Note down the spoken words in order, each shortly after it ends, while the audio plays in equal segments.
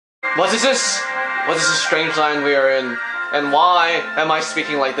What is this? What is this strange land we are in? And why am I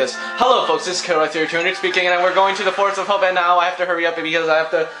speaking like this? Hello folks, this is Killer200 speaking, and we're going to the Forest of Hope, and now I have to hurry up because I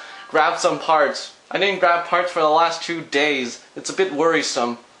have to grab some parts. I didn't grab parts for the last 2 days. It's a bit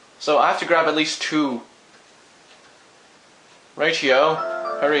worrisome. So I have to grab at least 2. Ratio,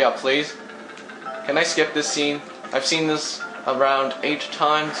 hurry up please. Can I skip this scene? I've seen this around 8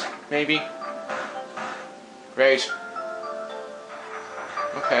 times, maybe. Great.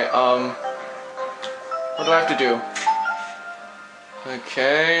 Okay, what do I have to do?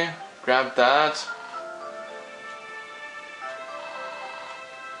 Okay, grab that.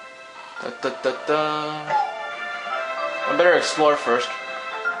 I better explore first.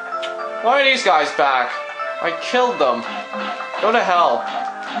 Why are these guys back? I killed them. Go to hell.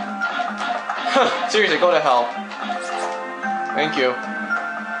 Seriously, go to hell. Thank you.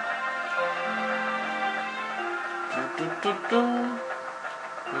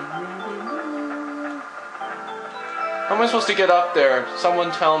 How am I supposed to get up there?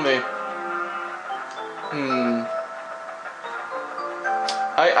 Someone tell me.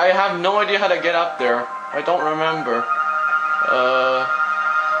 I have no idea how to get up there. I don't remember.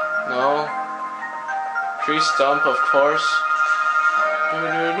 No. Tree stump, of course.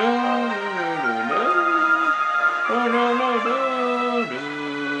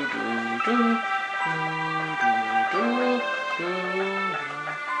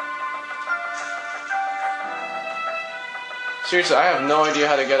 Seriously, I have no idea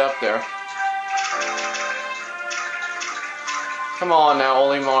how to get up there. Come on now,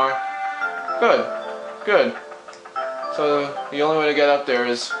 Olimar. Good. Good. So, the only way to get up there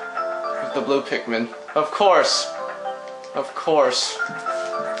is with the blue Pikmin. Of course. Of course.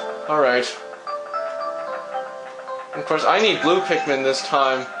 Alright. Of course, I need blue Pikmin this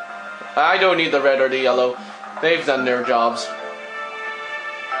time. I don't need the red or the yellow. They've done their jobs.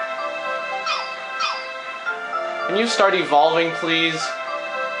 Can you start evolving, please?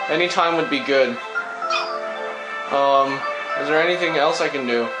 Any time would be good. Is there anything else I can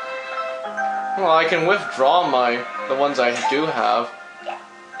do? Well, I can withdraw the ones I do have.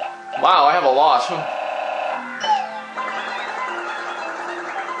 Wow, I have a lot.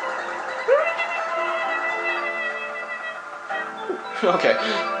 Okay.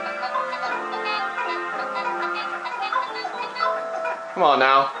 Come on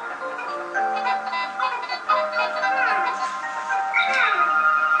now.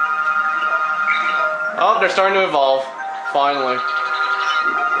 Oh, they're starting to evolve. Finally.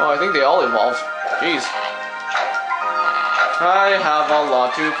 Oh, I think they all evolved. Jeez. I have a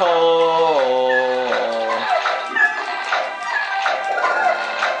lot to pull.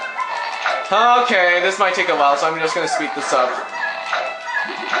 Okay, this might take a while, so I'm just gonna speed this up.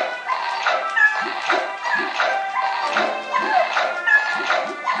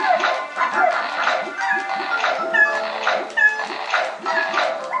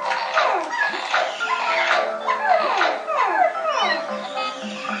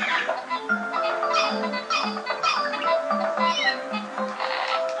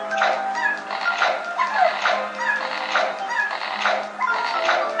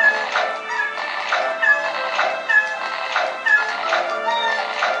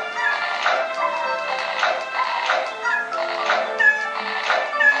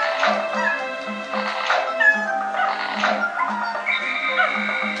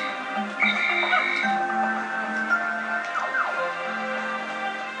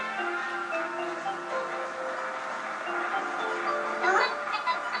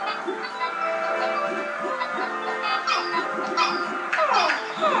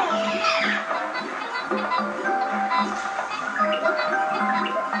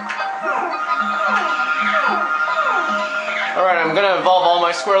 Alright, I'm gonna evolve all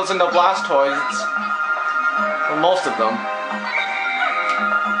my Squirtles into Blastoises. Well, most of them.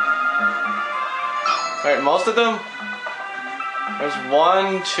 Alright, most of them? There's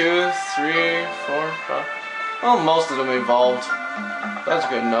 1, 2, 3, 4, 5. Well, most of them evolved. That's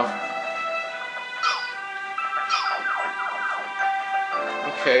good enough.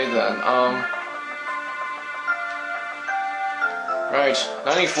 Okay then, right,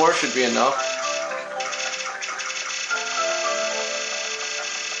 94 should be enough.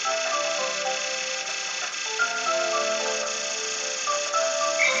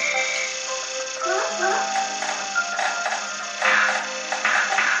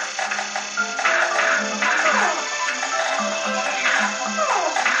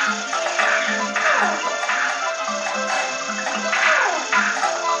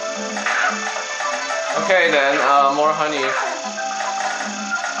 Okay then, more honey.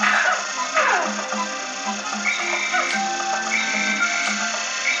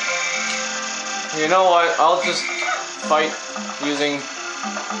 You know what? I'll just fight using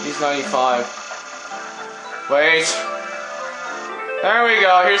these 95. Wait. There we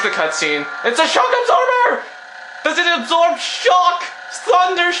go. Here's the cutscene. It's a shock absorber! Does it absorb shock?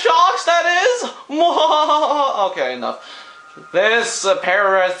 Thunder shocks, that is? Okay, enough. This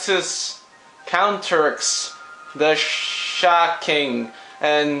apparatus counteracts the shocking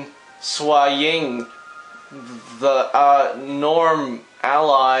and swaying the norm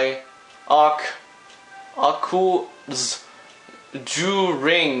ally occurs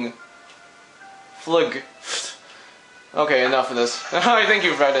during flig. Okay, enough of this. I think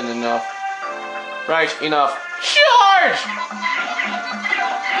you've read it enough. Right, enough. Charge!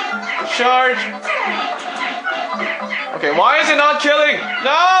 Charge! Okay, why is it not killing?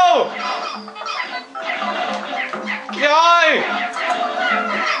 No! Die!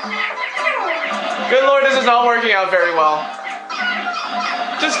 Good lord, this is not working out very well.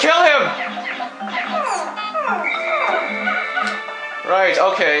 Just kill him! Right,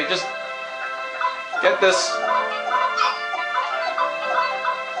 okay, just get this.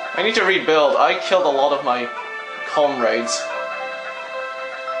 I need to rebuild. I killed a lot of my comrades.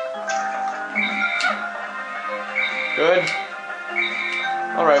 Good.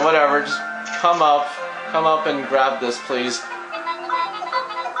 Alright, whatever. Just come up and grab this, please.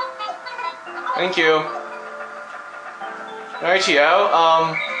 Thank you. Rightio,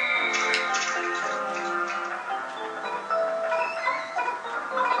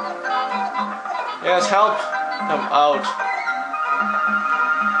 yes, help them out.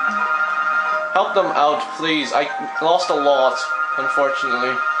 Help them out, please. I lost a lot,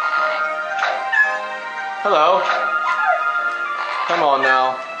 unfortunately. Hello. Come on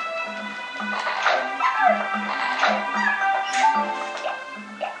now.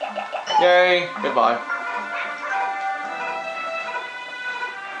 Yay. Goodbye.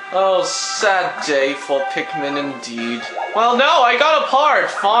 Oh, sad day for Pikmin indeed. Well, no, I got a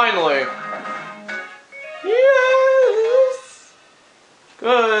part, finally. Yes.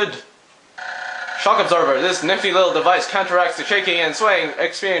 Good. Shock absorber. This nifty little device counteracts the shaking and swaying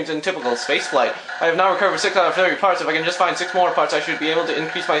experienced in typical spaceflight. I have now recovered 6 out of 30 parts. If I can just find 6 more parts, I should be able to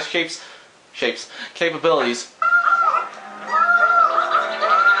increase my shapes capabilities.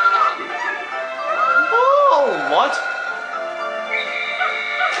 Oh, what?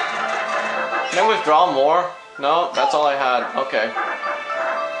 Can I withdraw more? No, that's all I had. Okay.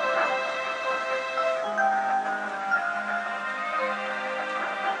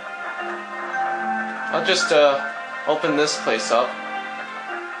 I'll just open this place up.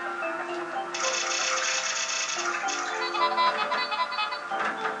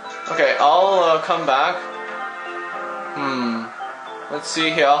 Okay, I'll come back. Let's see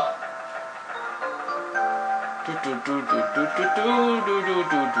here.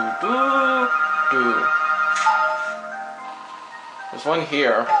 There's one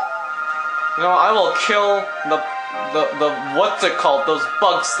here. You know, I will kill the what's it called? Those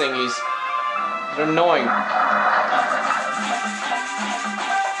bugs thingies. They're annoying.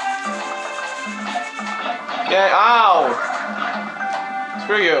 Yeah, ow!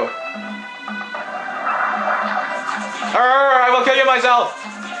 Screw you. I will kill you myself!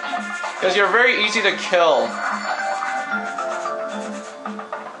 Because you're very easy to kill.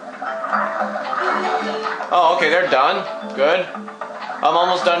 Oh, okay, they're done. Good. I'm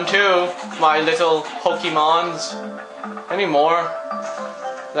almost done too, my little Pokemons. Any more?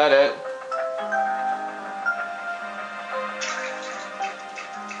 Is that it?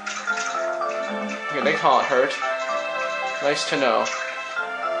 Okay, they can't hurt. Nice to know.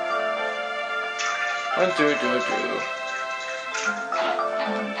 Do.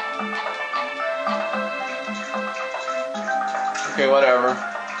 Okay, whatever.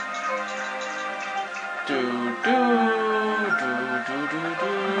 Do.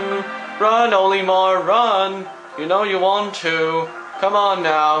 Run, Olimar, run! You know you want to. Come on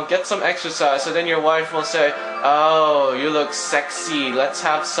now, get some exercise, so then your wife will say, "Oh, you look sexy. Let's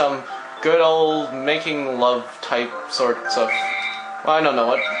have some good old making love type sorts of." Well, I don't know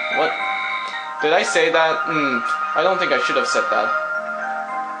what did I say that? I don't think I should have said that.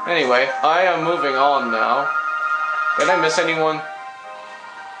 Anyway, I am moving on now. Did I miss anyone?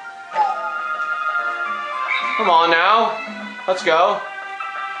 Come on now, let's go.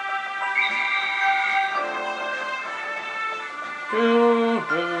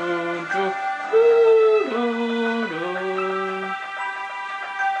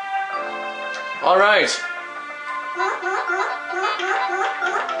 All right.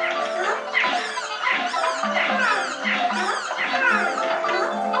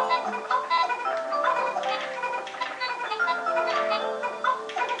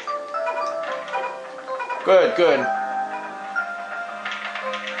 Good, good.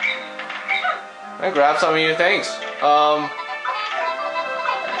 I grabbed some of you, thanks.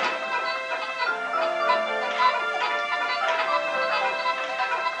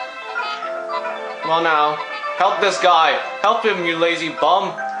 Come on now. Help this guy. Help him, you lazy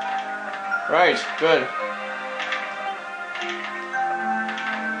bum. Right, good.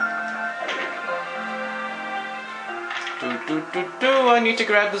 I need to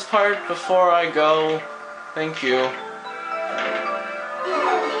grab this part before I go. Thank you.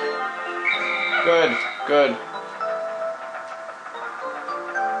 Good, good.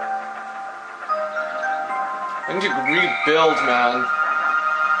 I need to rebuild, man.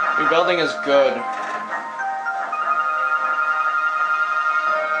 Rebuilding is good.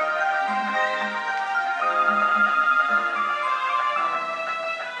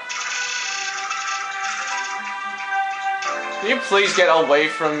 Can you please get away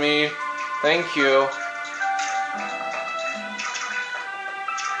from me? Thank you.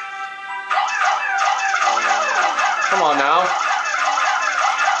 Come on now.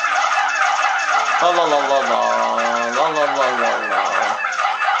 La la la la la la la la la la.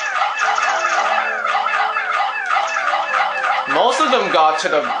 Most of them got to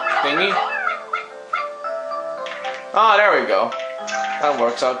the thingy. Ah, there we go. That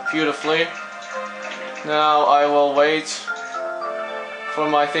works out beautifully. Now I will wait for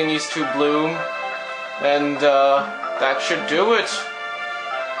my thingies to bloom, and that should do it.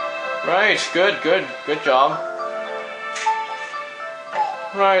 Right, good, good, good job.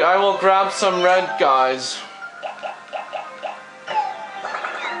 Right, I will grab some red guys.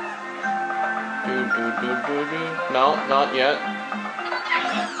 No, not yet.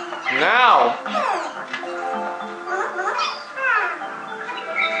 Now!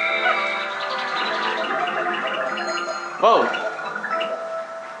 Whoa!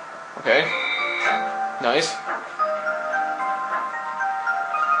 Okay. Nice.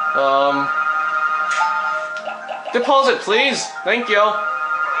 Deposit, please! Thank you!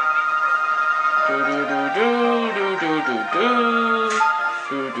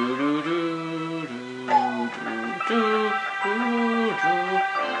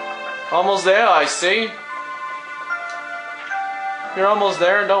 Almost there, I see. You're almost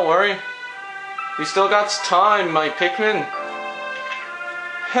there, don't worry. We still got time, my Pikmin.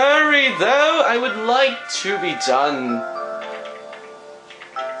 Hurry though, I would like to be done.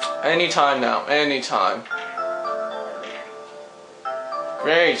 Anytime now, anytime.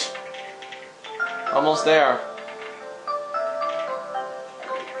 Great. Almost there.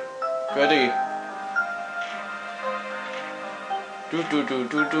 Goody. Do do do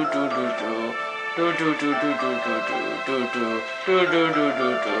do do do do do. Do do do do do do do do do do do do do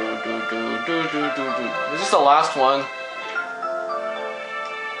do do do do do. Is this the last one?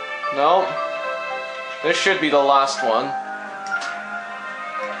 No. This should be the last one.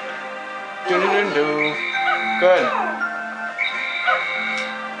 Do do do do. Good.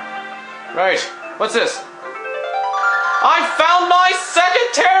 Right. What's this? I found my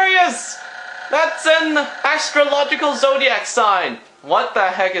Sagittarius! That's an astrological zodiac sign. What the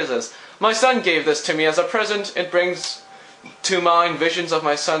heck is this? My son gave this to me as a present. It brings to mind visions of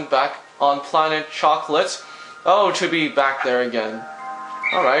my son back on planet Chocolate. Oh, to be back there again.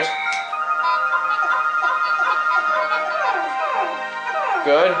 Alright.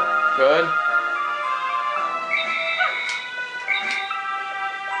 Good, good.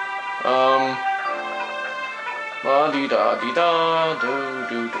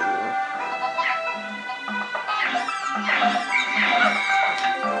 La-dee-da-dee-da-do-do-do.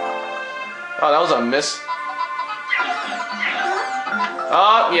 Oh, that was a miss.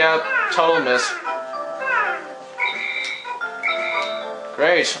 Oh, yeah, total miss.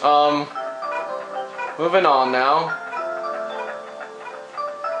 Great, moving on now.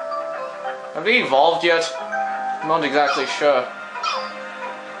 Have they evolved yet? I'm not exactly sure.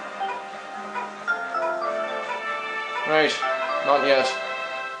 Right, not yet.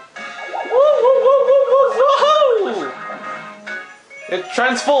 Woo, woo, woo, woo, woo, woo! It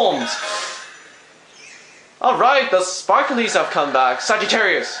transforms! Alright, the Sparklies have come back.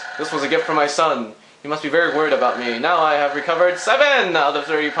 Sagittarius! This was a gift from my son. He must be very worried about me. Now I have recovered 7 out of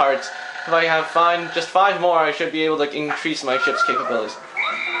 30 parts. If I have just 5 more, I should be able to increase my ship's capabilities.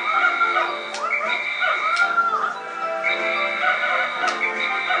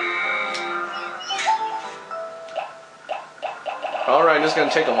 Alright, this is gonna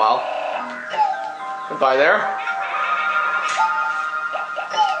take a while. Goodbye there.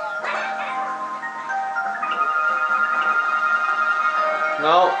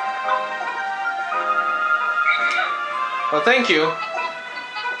 No. Well, thank you.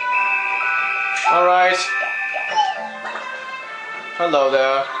 Alright. Hello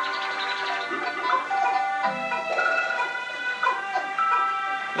there.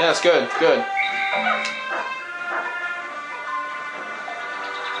 Yes, good, good.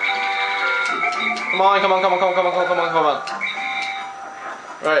 Come on, come on, come on, come on, come on, come on, come on.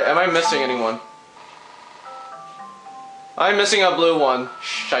 Right, am I missing anyone? I'm missing a blue one.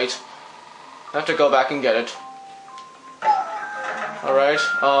 Shite. I have to go back and get it. Alright,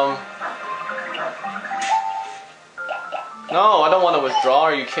 no, I don't want to withdraw,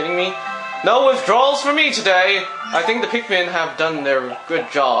 are you kidding me? No withdrawals for me today! I think the Pikmin have done their good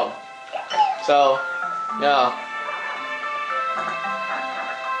job. So, yeah.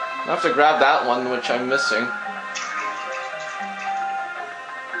 I have to grab that one, which I'm missing.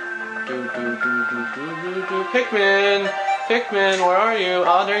 Pikmin! Pikmin, where are you?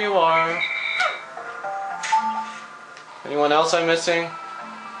 Ah, there you are. Anyone else I'm missing?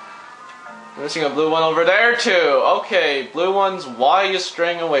 I'm missing a blue one over there too. Okay, blue ones, why are you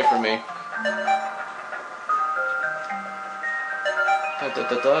straying away from me? Da da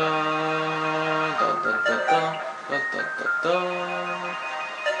da da da da da da da da da.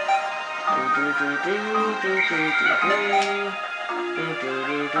 Do do do do do do do do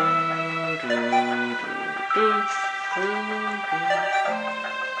do do.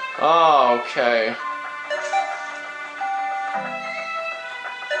 Okay.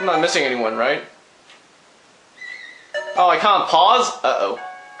 I'm not missing anyone, right? Oh, I can't pause? Uh-oh.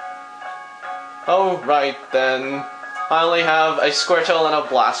 Oh, right then. I only have a Squirtle and a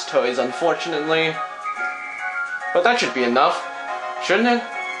Blastoise, unfortunately. But that should be enough, shouldn't it?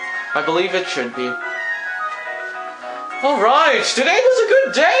 I believe it should be. Alright, today was a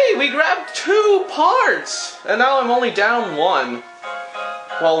good day! We grabbed 2 parts! And now I'm only down 1.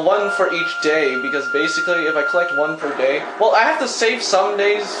 Well, 1 for each day, because basically if I collect 1 per day... Well, I have to save some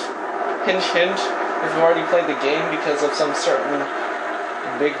days, hint hint, if you've already played the game because of some certain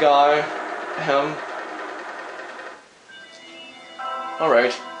big guy.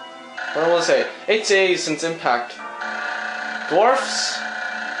 Alright. What will I say? 8 days since impact.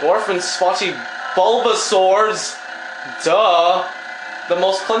 Dwarf and spotty Bulbasaurs. Duh! The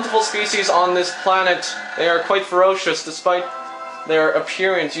most plentiful species on this planet. They are quite ferocious despite their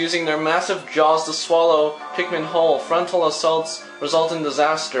appearance, using their massive jaws to swallow Pikmin whole. Frontal assaults result in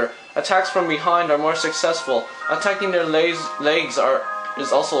disaster. Attacks from behind are more successful. Attacking their legs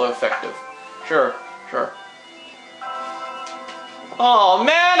is also effective. Sure, sure. Oh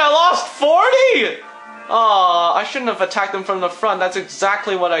man, I lost 40! Aw, I shouldn't have attacked them from the front. That's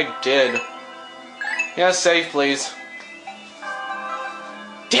exactly what I did. Yeah, save please.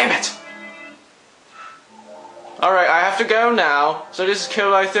 Damn it! Alright, I have to go now. So this is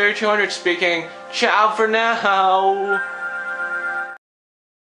KillBy3200 speaking. Ciao for now!